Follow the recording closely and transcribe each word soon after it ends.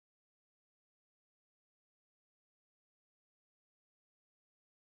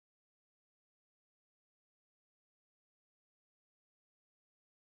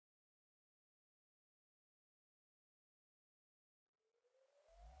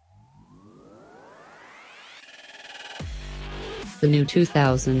The new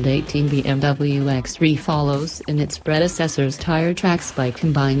 2018 BMW X3 follows in its predecessor's tire tracks by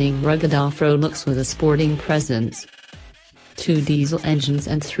combining rugged off-road looks with a sporting presence. 2 diesel engines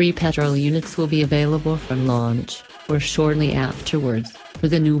and 3 petrol units will be available from launch, or shortly afterwards, for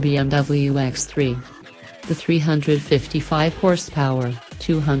the new BMW X3. The 355 horsepower,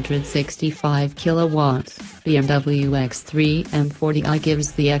 265 kilowatts, BMW X3 M40i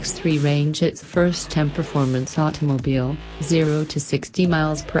gives the X3 range its first-time performance automobile, 0 to 60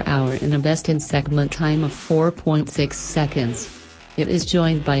 miles per hour in a best-in-segment time of 4.6 seconds. It is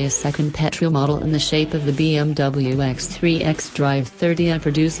joined by a second petrol model in the shape of the BMW X3 xDrive 340,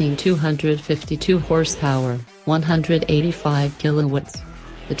 producing 252 horsepower, 185 kilowatts.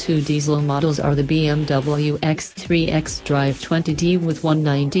 The 2 diesel models are the BMW X3 xDrive 20D with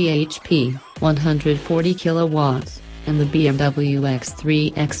 190 HP, 140 kilowatts, and the BMW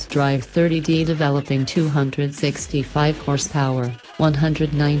X3 xDrive 30D developing 265 horsepower,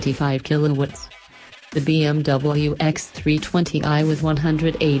 195 kilowatts. The BMW X3 20i with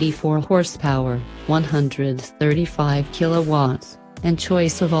 184 horsepower, 135 kilowatts, and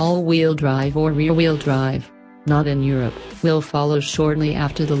choice of all-wheel drive or rear-wheel drive, not in Europe, will follow shortly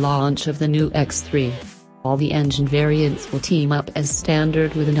after the launch of the new X3. All the engine variants will team up as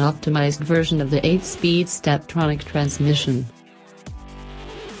standard with an optimized version of the 8-speed Steptronic transmission.